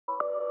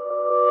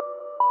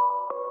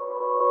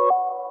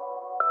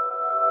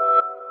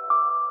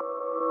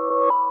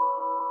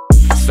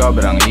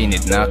sobrang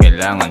init na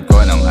kailangan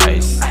ko ng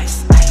ice.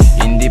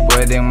 Hindi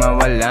pwedeng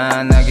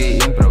mawala,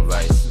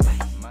 nag-i-improvise.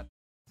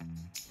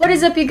 What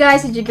is up, you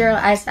guys? It's your girl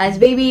Ice Ice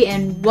Baby,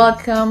 and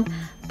welcome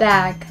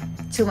back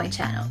to my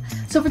channel.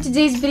 So for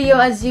today's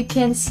video, as you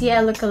can see,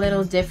 I look a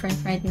little different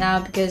right now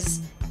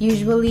because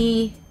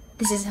usually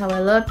this is how I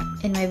look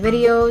in my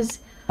videos.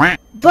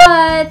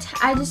 But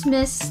I just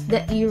miss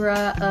the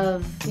era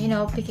of, you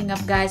know, picking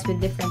up guys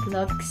with different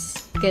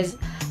looks, because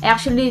I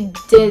actually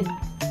did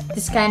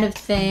this kind of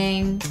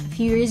thing a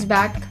few years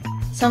back.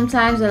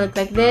 Sometimes I look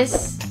like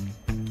this,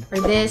 or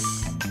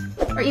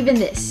even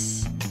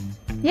this.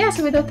 Yeah,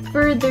 so without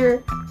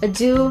further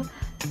ado,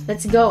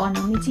 let's go on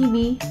OME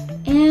TV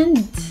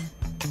and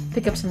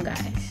pick up some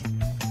guys.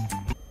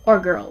 Or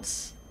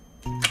girls.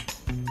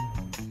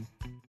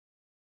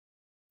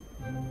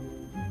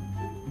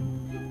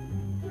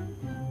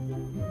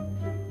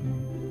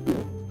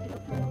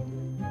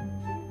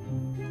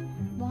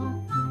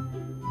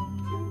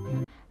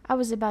 I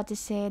was about to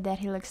say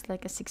that he looks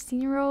like a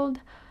 16-year-old,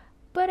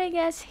 but I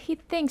guess he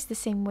thinks the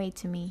same way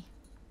to me.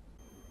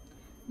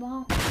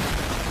 Wow.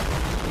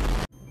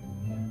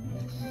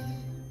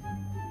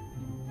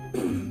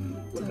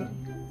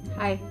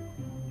 Hi.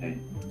 Hey.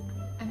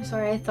 I'm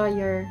sorry, I thought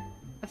you're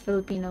a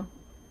Filipino.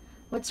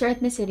 What's your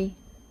ethnicity?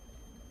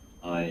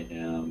 I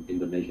am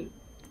Indonesian.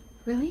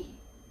 Really?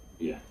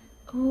 Yeah.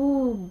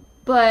 Oh,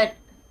 but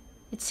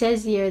it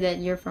says here that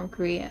you're from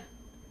Korea.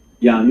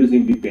 Yeah, I'm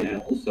using VPN,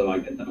 and also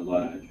I get that a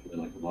lot actually.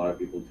 Like a lot of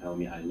people tell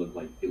me I look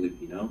like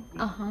Filipino.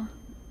 Uh-huh.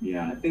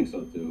 Yeah, I think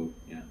so too.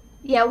 Yeah.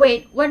 Yeah,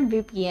 wait, what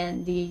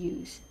VPN do you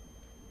use?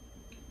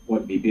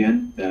 What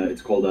VPN?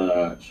 It's called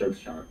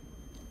Surfshark.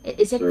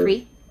 Is it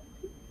free?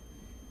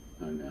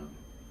 Oh no,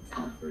 it's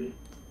not free.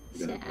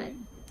 You gotta pay.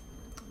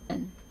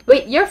 Sad.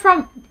 Wait, you're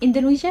from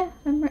Indonesia?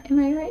 Am I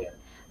right? Yeah.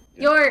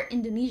 Yeah. You're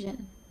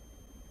Indonesian.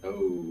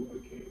 Oh,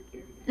 okay.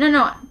 No,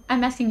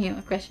 I'm asking you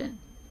a question.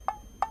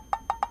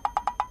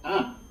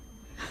 Ah,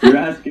 you're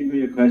asking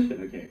me a question.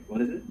 Okay,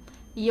 what is it?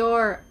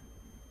 You're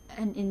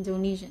an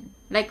Indonesian,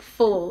 like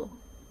full.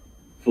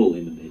 Full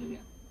Indonesian.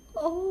 Yeah.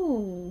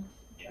 Oh.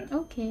 Yeah.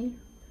 Okay.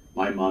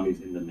 My mom is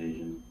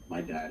Indonesian.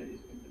 My dad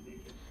is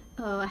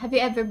Indonesian. Have you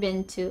ever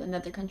been to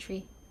another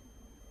country?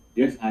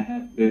 Yes, I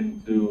have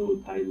been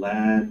to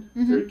Thailand,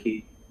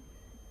 Turkey,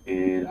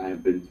 and I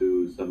have been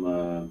to some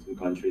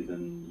countries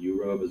in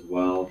Europe as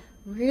well.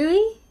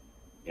 Really?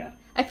 Yeah.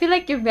 I feel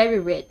like you're very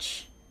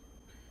rich.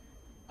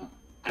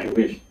 I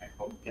wish. I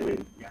hope. I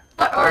mean, yeah.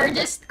 Or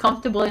just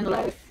comfortable in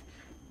life.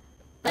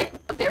 Like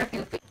very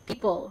few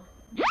people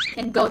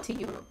can go to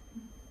Europe.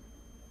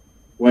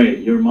 Wait,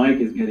 your mic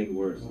is getting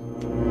worse.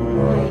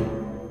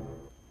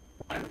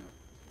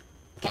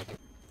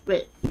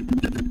 Wait.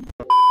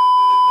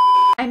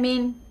 I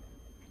mean,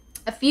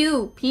 a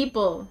few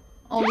people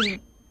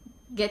only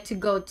get to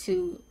go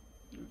to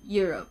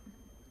Europe.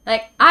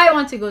 Like, I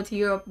want to go to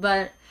Europe,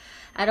 but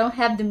I don't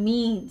have the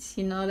means,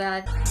 you know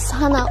that.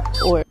 Sana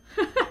or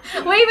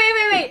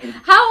Wait.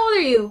 How old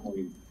are you?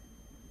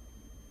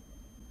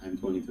 I'm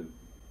 22.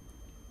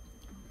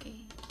 Okay,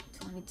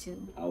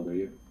 22. How old are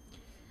you?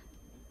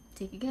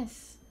 Take a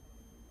guess.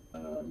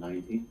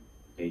 19,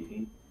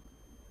 18.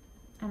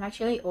 I'm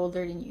actually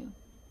older than you.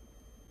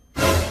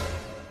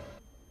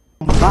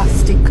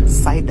 bombastic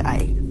side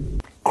eye,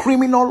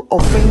 criminal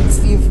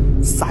offensive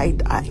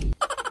side eye.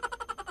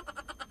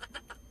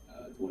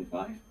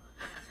 25.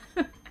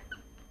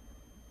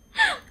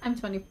 I'm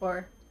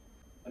 24.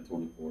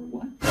 24.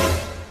 What?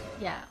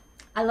 Yeah,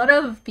 a lot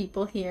of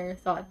people here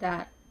thought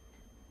that.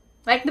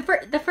 Like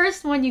the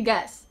first one you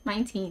guessed,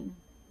 19.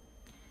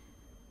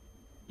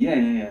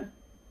 Yeah.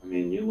 I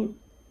mean, you look.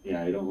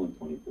 Yeah, you don't look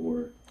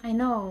 24. I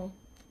know.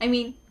 I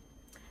mean,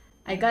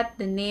 I got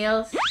the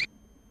nails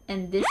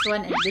and this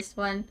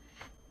one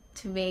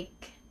to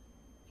make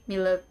me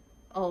look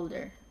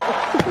older.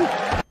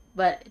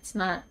 But it's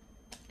not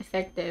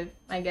effective,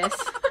 I guess.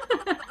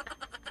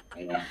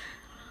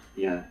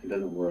 Yeah, it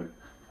doesn't work.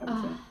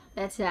 Oh,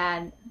 that's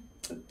sad.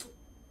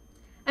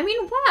 I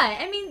mean, why?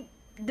 I mean,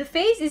 the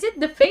face, is it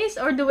the face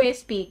or the way I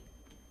speak?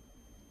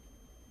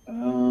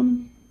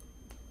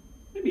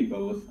 Maybe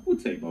both. I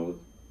would say both.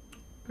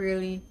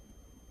 Really?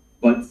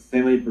 But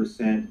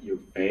 70% your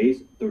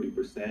face,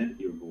 30%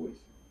 your voice.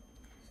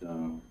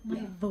 So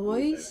My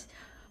voice?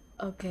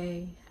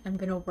 Okay, I'm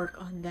gonna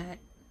work on that.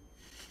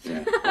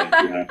 Yeah, like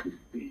you have to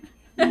speak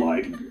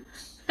like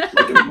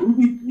a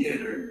movie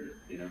theater,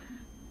 you know.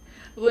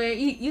 Where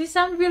you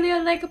sound really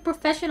like a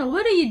professional.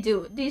 What do you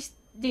do? Do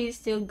you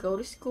still go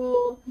to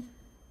school?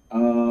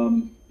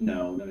 No,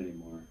 not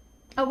anymore.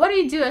 What do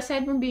you do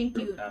aside from being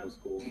cute? Out of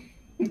school.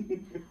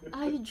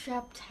 Oh, you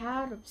dropped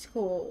out of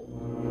school.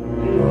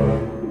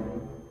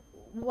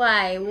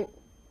 Why?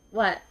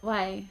 What?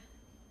 Why?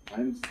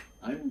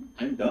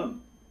 I'm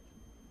dumb.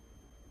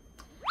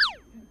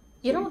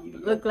 You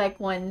don't look like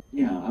one.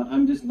 Yeah,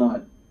 I'm just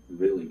not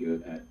really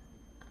good at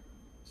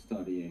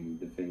studying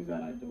the things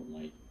that I don't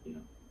like, you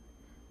know.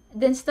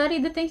 Then study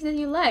the things that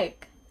you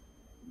like.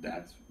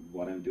 That's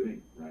what I'm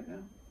doing right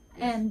now.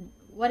 And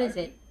what is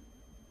it?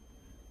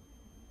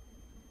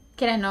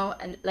 Can I know?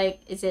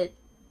 Like, is it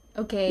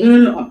okay?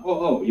 No.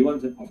 Oh, you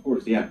want to? Of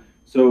course, yeah.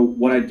 So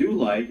what I do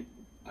like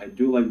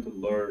to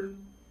learn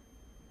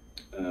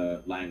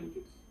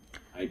languages.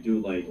 I do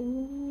like.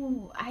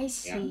 Ooh, I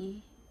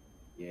see.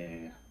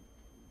 Yeah.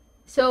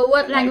 So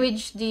what I like-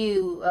 language do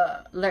you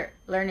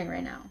learning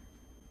right now?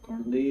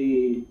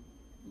 Currently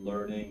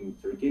learning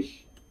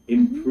Turkish,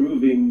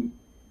 improving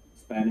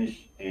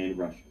Spanish and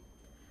Russian.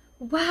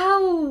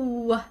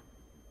 Wow.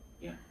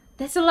 Yeah.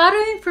 That's a lot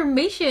of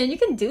information. You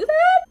can do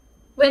that?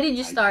 When did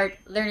you start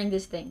learning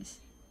these things?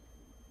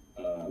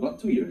 About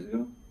 2 years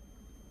ago.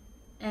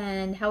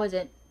 And how was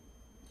it?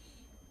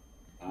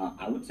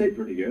 I would say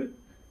pretty good.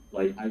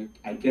 Like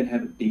I can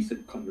have a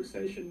decent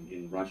conversation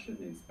in Russian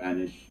and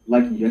Spanish.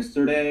 Like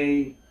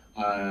yesterday,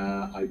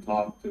 I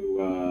talked to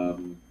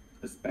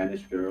a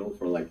Spanish girl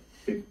for like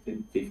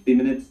 50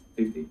 minutes.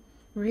 50.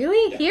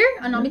 Really? Yeah. Here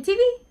on OME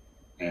TV?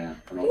 Yeah,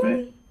 from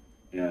Really? OME.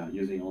 Yeah,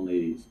 using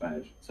only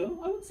Spanish.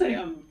 So I would say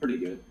I'm pretty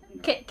good.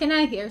 You know. Can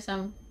I hear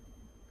some?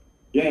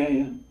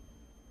 Yeah.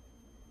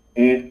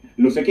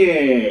 Lo sé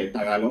que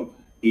Tagalog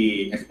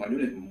y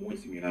español es muy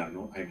similar,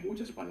 ¿no? Hay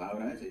muchas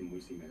palabras y muy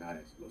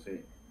similares, lo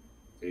sé.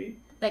 ¿Sí?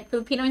 Like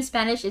Filipino and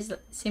Spanish is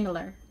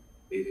similar.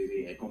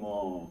 Sí. Es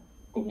como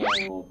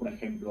por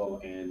ejemplo,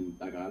 en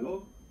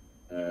Tagalog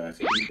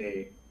se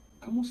dice,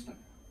 ¿cómo está?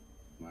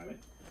 ¿Vale?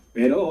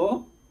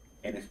 Pero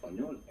en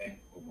español es,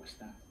 ¿cómo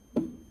estás?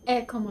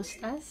 ¿Cómo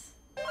estás?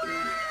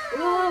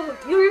 Wow,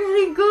 you're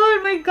really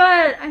good. My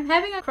God, I'm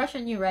having a crush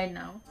on you right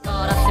now.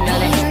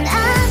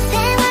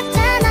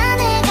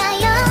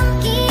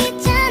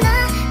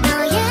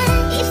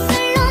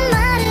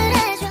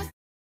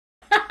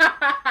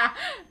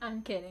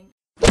 I'm kidding.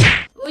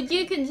 Would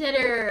you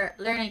consider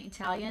learning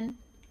Italian?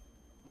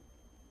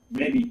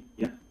 Maybe,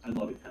 yeah, I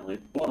love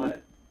Italian,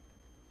 but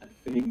I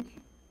think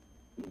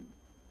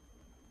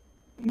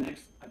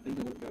next, I think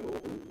I would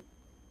go,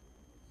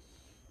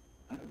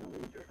 I don't know,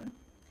 maybe different.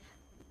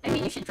 I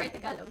mean, you should try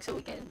Tagalog so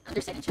we can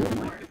understand each other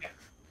more.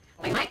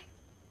 Like Mike?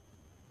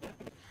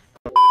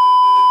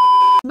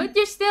 But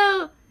you're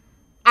still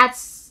at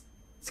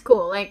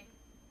school, like...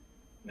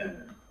 No,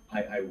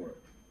 I work.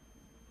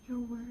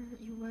 You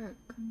work.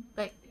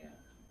 Like...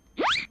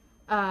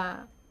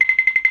 Yeah.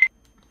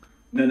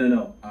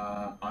 No,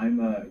 I'm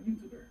a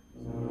YouTuber.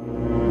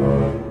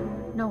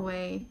 No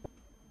way.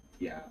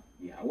 Yeah,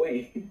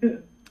 way.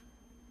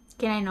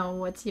 Can I know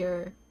what's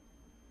your...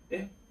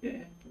 yeah.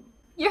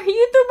 You're a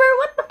YouTuber?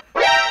 What the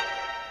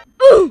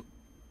f-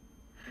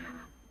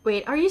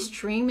 Wait, are you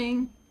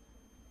streaming?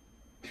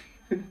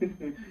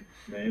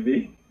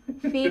 Maybe.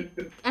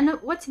 And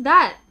what's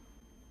that?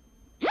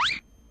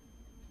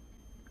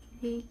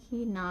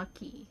 FIKI,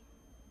 NAKI.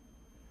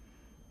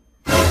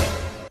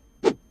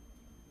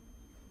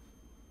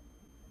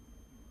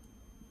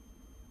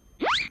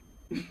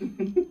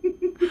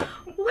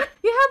 What?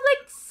 You have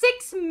like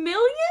 6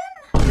 million?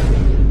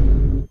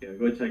 Yeah,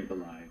 go check the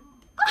live.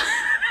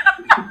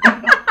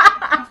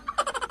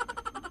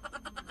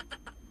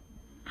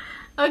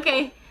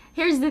 Okay,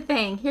 here's the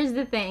thing.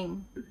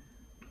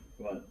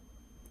 What?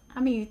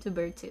 I'm a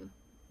YouTuber too.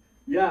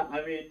 Yeah,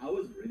 I mean, I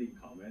was reading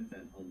comments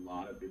and a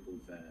lot of people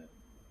said,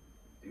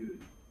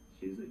 dude,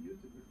 she's a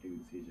YouTuber.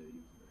 Dude, she's a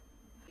YouTuber.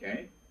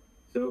 Okay?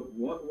 So,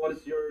 what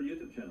is your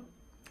YouTube channel?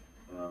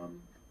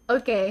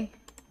 Okay.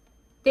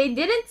 They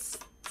didn't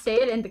say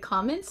it in the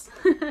comments.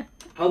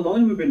 How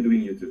long have you been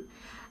doing YouTube?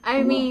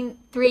 I mean,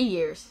 3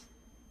 years.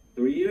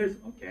 3 years?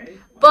 Okay.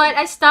 But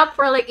I stopped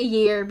for like a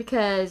year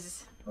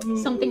because Oh.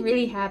 something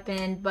really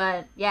happened.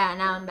 But yeah,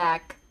 now I'm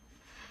back.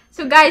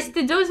 So guys,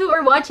 to those who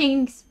are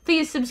watching,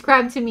 please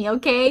subscribe to me,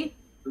 okay?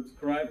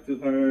 Subscribe to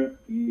her,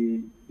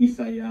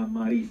 Isaiah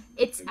Maris.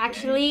 It's Okay?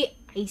 actually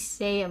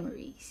Isaiah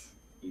Maurice.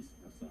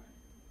 Sorry.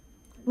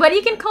 But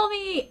you can call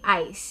me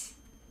Ice.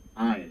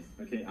 Eyes.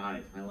 Okay,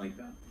 eyes. I like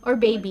that. Or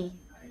Baby.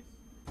 Eyes.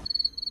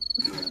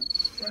 Yeah,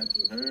 subscribe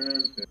to her.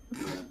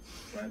 Yeah,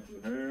 subscribe to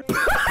her.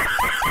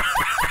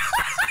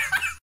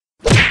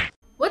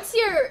 What's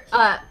your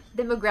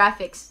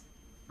demographics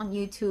on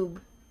YouTube?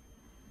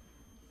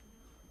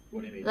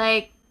 What do you mean?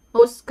 Like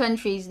most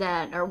countries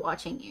that are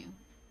watching you.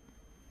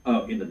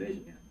 Oh,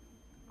 Indonesian, yeah.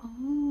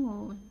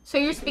 Oh, so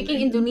you're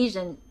speaking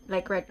Indonesian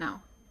like right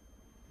now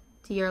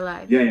to your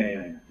live? Yeah.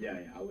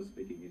 I was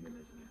speaking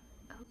Indonesian.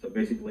 Yeah. So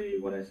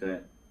basically, what I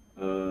said,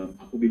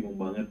 aku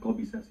bingung banget kok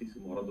bisa sih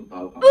semua orang tuh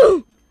tahu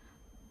kamu.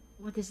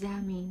 What does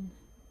that mean?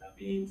 That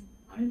means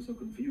I am so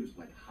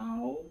confused. Like,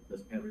 how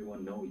does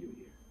everyone know you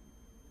here?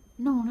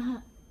 No,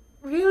 not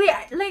really.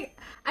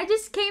 I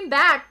just came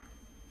back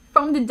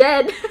from the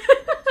dead.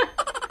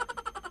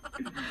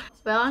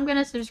 Well, I'm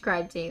gonna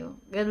subscribe to you.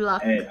 Good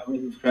luck. Hey, I'm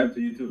gonna subscribe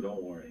to you too.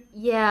 Don't worry.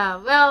 Yeah,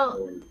 well,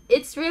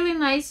 it's really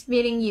nice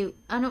meeting you.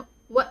 I know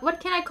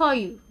what can I call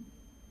you?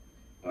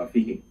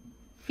 Fiki.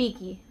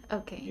 Fiki.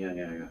 Okay.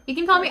 Yeah. You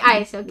can call me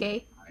Ice,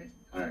 okay? Ice.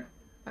 All right.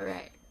 All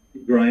right.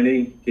 Keep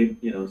grinding.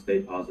 Keep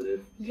stay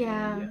positive.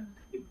 Yeah. And,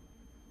 keep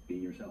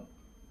being yourself.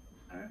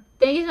 All right.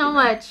 Thank you so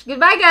much.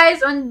 Goodbye,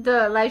 guys, on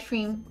the live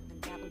stream.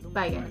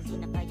 Bye, guys.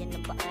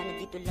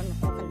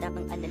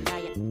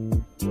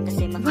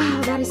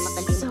 Wow, that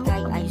is so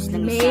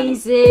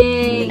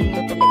amazing.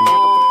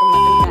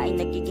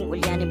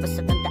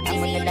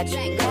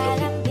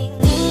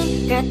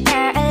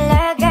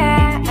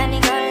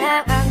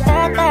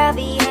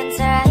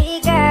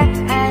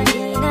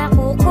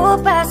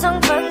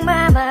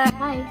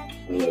 Hi.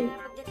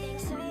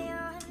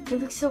 You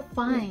look so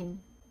fine.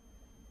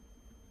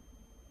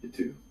 You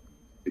too,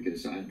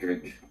 because I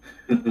drink.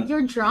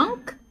 You're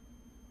drunk?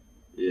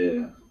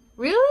 Yeah,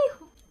 Really?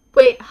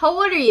 Wait, how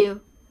old are you?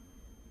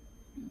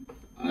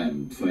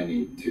 I'm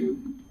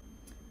 22.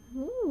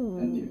 Ooh.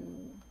 And you?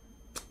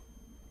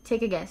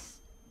 Take a guess.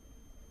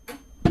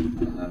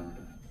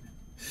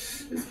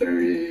 It's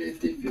very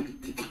difficult.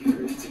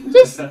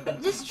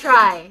 Just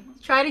try.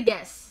 Try to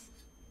guess.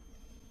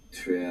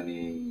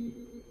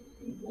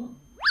 21.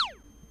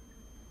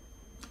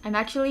 I'm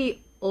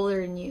actually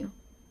older than you.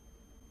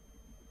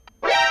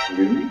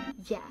 Really?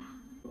 Yeah.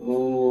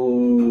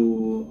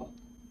 Oh,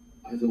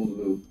 I don't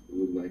look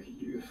like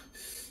you.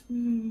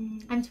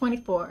 I'm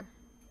 24.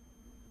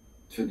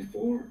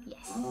 24? Yes.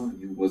 Ah,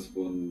 you was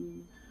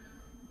born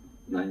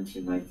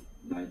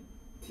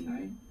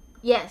 1999?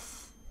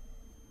 Yes.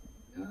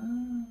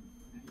 Ah,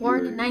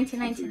 Born your in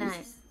 1999.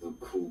 tattoo is so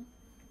cool.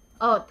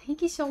 Oh,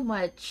 thank you so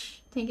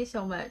much. Thank you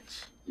so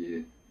much. Yeah.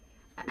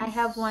 I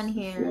have one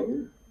here.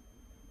 Flower?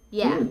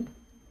 Yeah. Oh,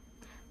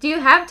 Do you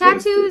have what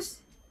is tattoos? this?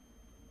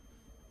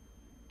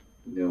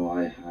 No,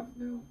 I have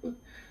no, but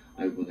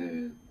I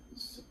wanna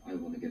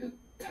get a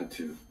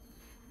tattoo.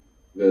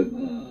 But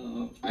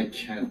I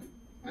can't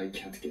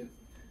get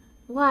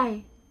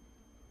Why?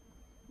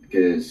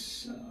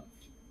 because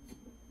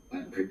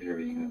I'm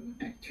preparing an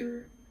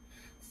actor.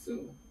 So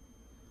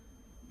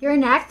You're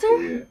an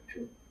actor?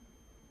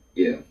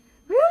 yeah.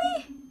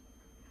 Really?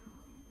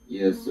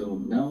 Yeah, so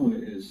now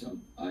is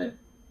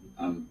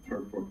I'm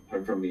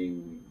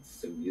performing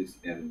some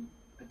music and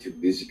to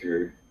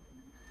musical.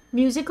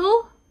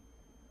 Musical?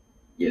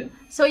 Yeah,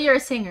 So you're a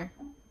singer?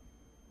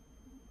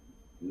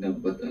 no,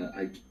 but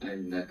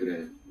I'm not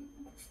gonna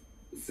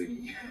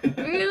sing.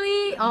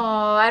 Really?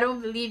 Oh, I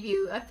don't believe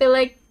you. I feel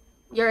like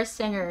you're a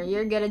singer.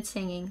 You're good at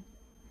singing.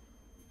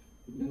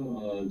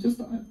 No, just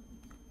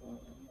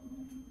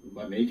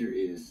my major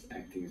is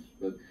acting,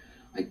 but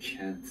I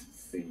can't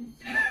sing.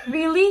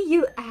 Really?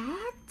 You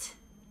act?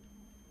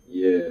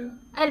 Yeah,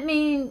 I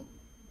mean,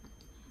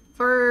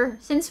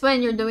 since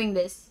when you're doing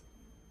this?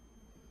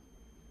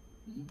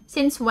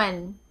 Since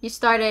when you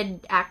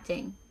started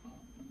acting?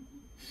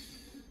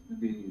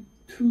 maybe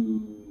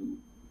two.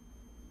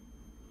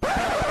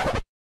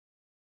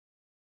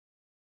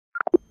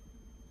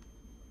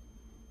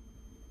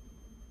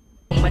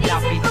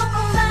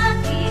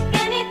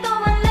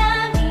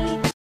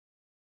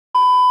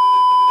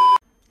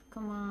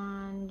 Come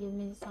on, give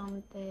me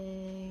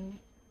something.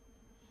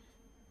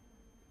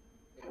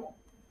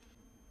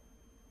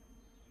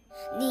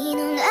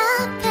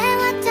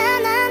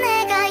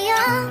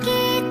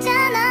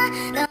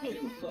 Hey,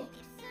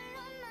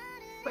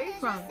 Where are you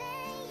from?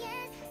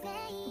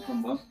 I'm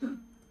from Boston.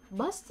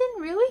 Boston?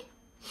 Really?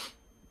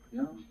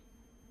 Yeah,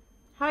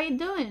 How you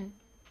doing?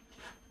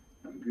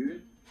 I'm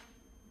good.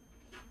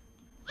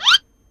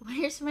 Why are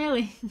you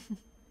smiling?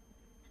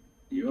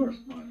 You're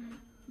smiling.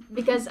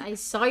 Because I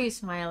saw you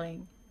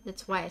smiling.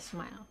 That's why I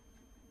smile.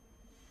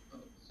 Oh,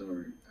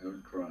 sorry, I was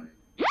crying.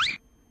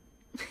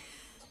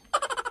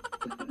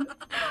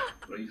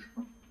 Where are you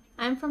from?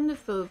 I'm from the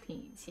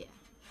Philippines, yeah.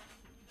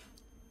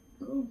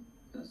 Oh,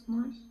 that's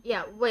nice.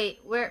 Yeah, wait,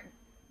 where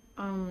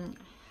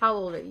how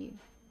old are you?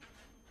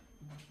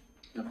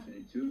 I'm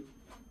 22.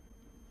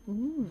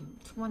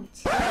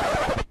 22.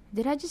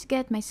 Did I just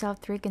get myself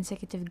 3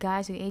 consecutive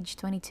guys who aged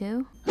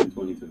 22? I'm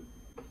 22.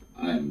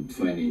 I'm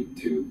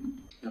 22.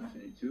 I'm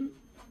 22.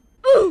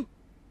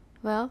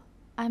 Well,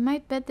 I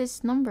might bet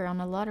this number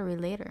on a lottery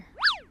later.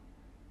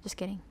 Just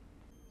kidding.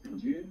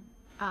 And you?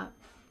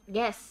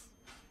 Yes.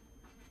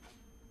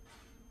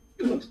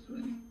 You look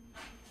 20.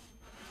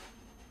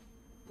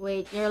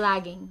 Wait, you're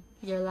lagging.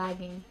 You're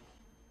lagging.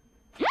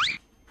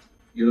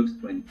 You look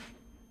 20.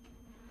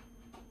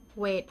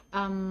 Wait,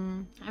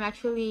 I'm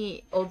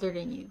actually older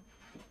than you.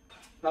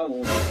 How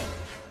old are you?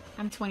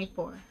 I'm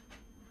 24.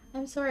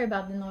 I'm sorry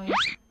about the noise.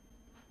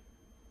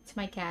 It's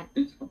my cat.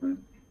 It's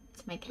fine.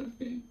 It's my cat.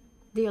 Okay.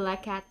 Do you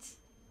like cats?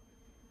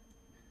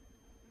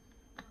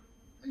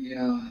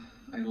 Yeah,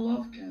 I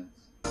love cats.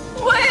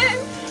 When?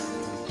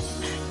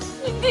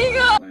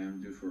 What I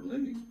am do for a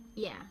living.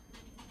 Yeah.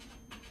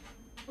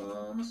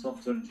 I'm a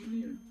software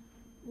engineer.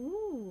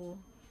 Ooh.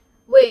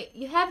 Wait,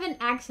 you have an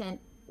accent.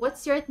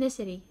 What's your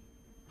ethnicity?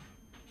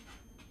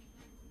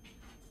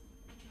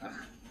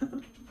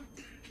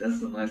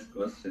 That's a nice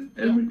question.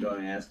 Every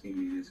guy asking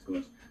me this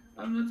question.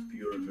 I'm not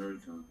pure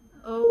American.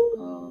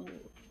 Oh.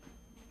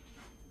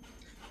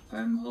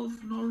 I'm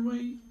half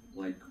Norway.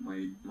 Like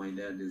my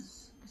dad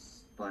is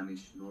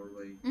Spanish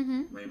Norway.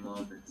 My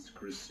mom is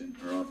Christian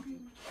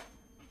Arabian.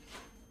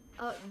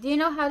 Do you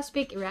know how to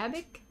speak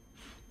Arabic?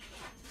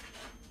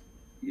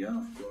 Yeah,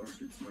 of course.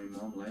 It's my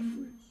mom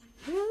language.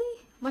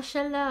 Really?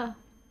 Mashallah.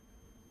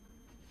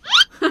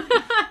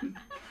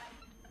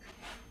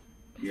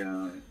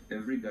 Yeah,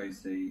 every guy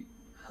say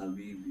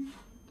Habibi.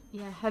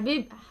 Yeah,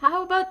 Habib.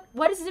 How about,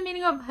 what is the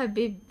meaning of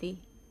Habibti?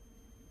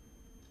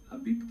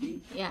 Habibti,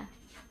 Yeah.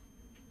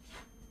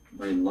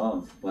 my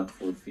love, but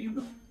for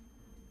female.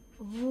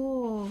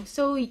 Oh,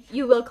 so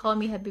you will call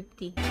me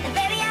Habibti.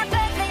 Baby, I'm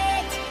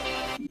perfect.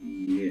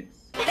 Yes.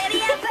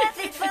 Baby, I'm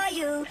perfect for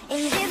you.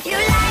 And if you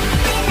like,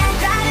 then I'll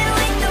drive it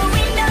with the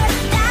windows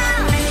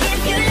down. And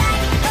if you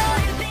like, go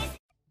and place.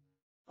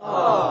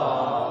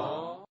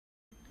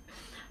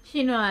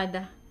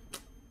 Shinoada.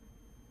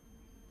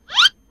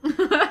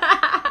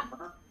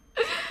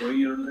 Where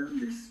you learn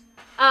this?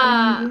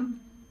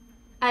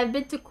 I've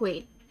been to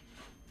Kuwait.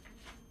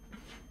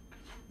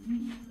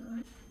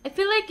 I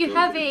feel like you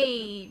have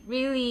a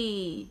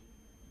really,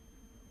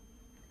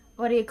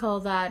 what do you call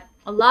that?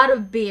 A lot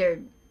of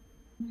beard.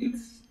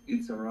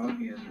 It's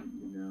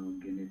Arabian,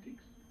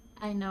 genetics.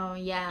 I know,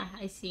 yeah,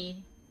 I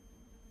see.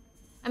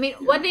 I mean,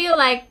 what do you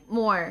like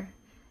more?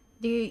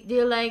 Do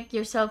you like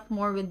yourself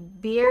more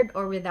with beard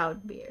or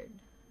without beard?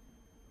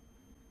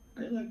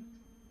 I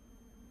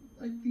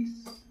like this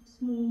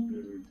small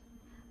bird.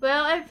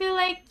 Well, I feel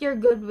like you're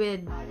good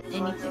with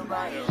anything.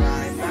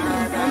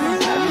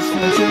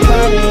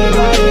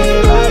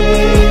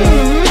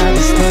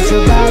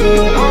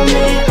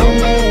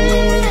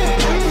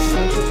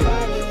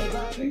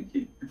 Thank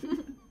you.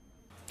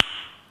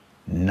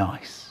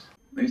 Nice.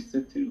 Nice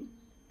tattoo.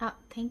 Oh,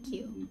 thank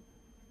you.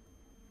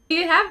 Do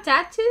you have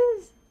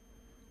tattoos?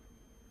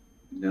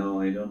 No,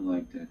 I don't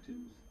like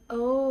tattoos.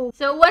 Oh,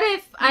 so what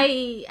if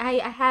I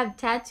have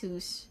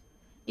tattoos?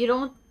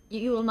 You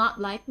will not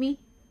like me?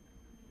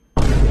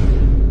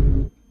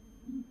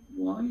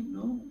 Why?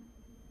 No.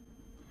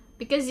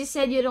 Because you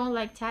said you don't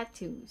like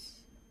tattoos.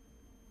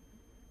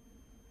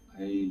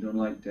 I don't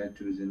like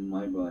tattoos in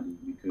my body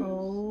because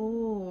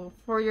Oh,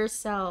 for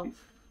yourself.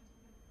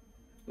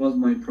 it was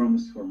my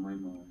promise for my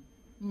mom.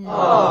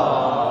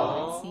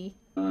 I see.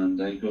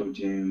 And I go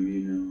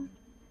gym,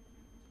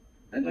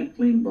 I like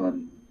clean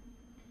body.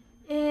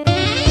 Hey.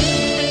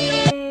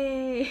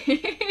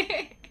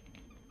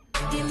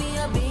 Give me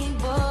a big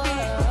boy.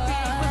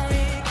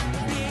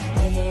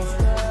 And it's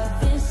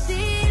cuffing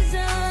season.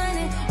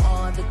 And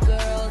all the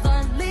girls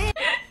are lit.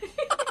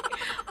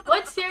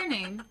 What's your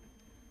name?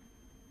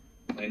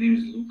 My name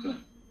is Luca.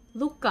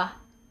 Luca.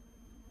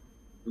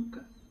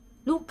 Lucas.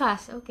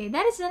 Lucas. Okay,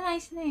 that is a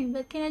nice name,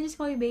 but can I just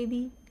call you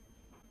baby?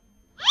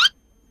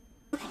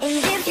 And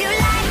if you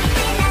like,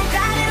 then I'll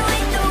drive it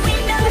with the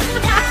windows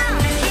down.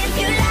 And if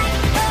you like,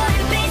 go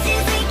to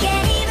places we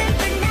can't even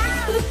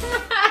pronounce.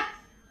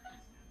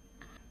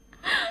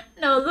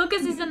 No,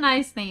 Lucas is a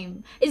nice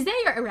name. Is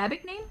that your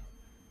Arabic name?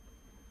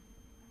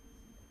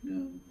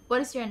 No,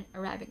 What is your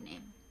Arabic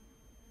name?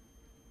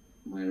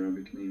 my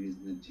Arabic name is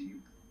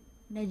Najib.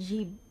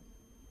 Najib.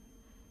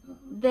 Uh-huh.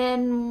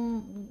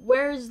 Then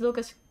where's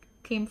Lucas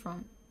came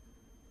from?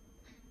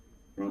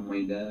 From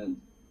my dad.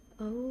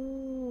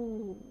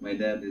 Oh. My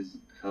dad is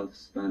half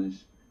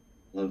Spanish,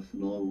 half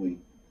Norway.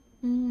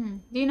 Do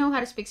you know how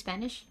to speak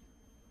Spanish?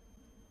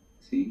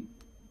 See?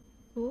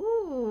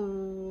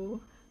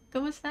 Ooh.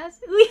 ¿Cómo estás?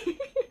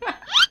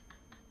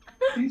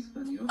 Sí,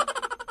 español.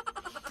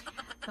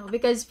 No,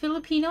 because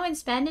Filipino and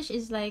Spanish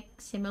is like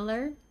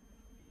similar.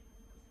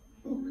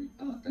 Oh, right.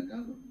 Ah,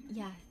 Tagalog.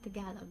 Yeah,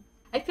 Tagalog.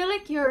 I feel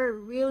like you're a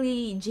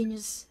really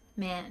genius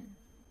man.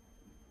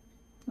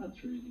 Not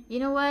really. You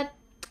know what?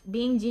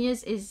 Being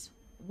genius is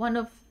one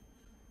of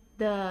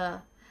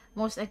the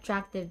most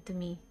attractive to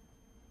me.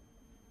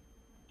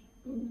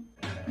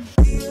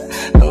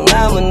 Ang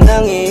naman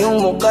ng iyong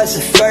mukha sa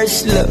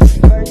first look.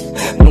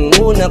 Nung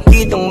una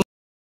kitang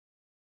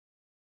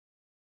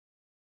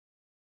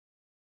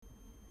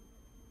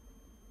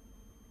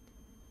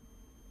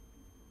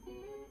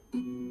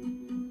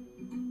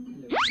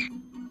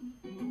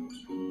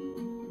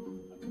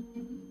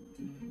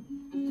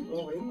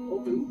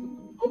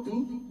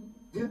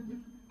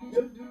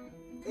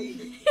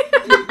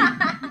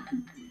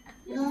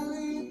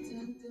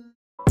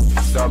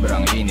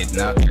Sobrang init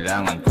na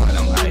kailangan ko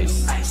ng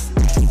ice.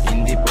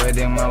 Hindi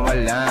pwedeng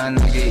mawala,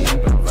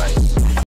 nag-i-improvise.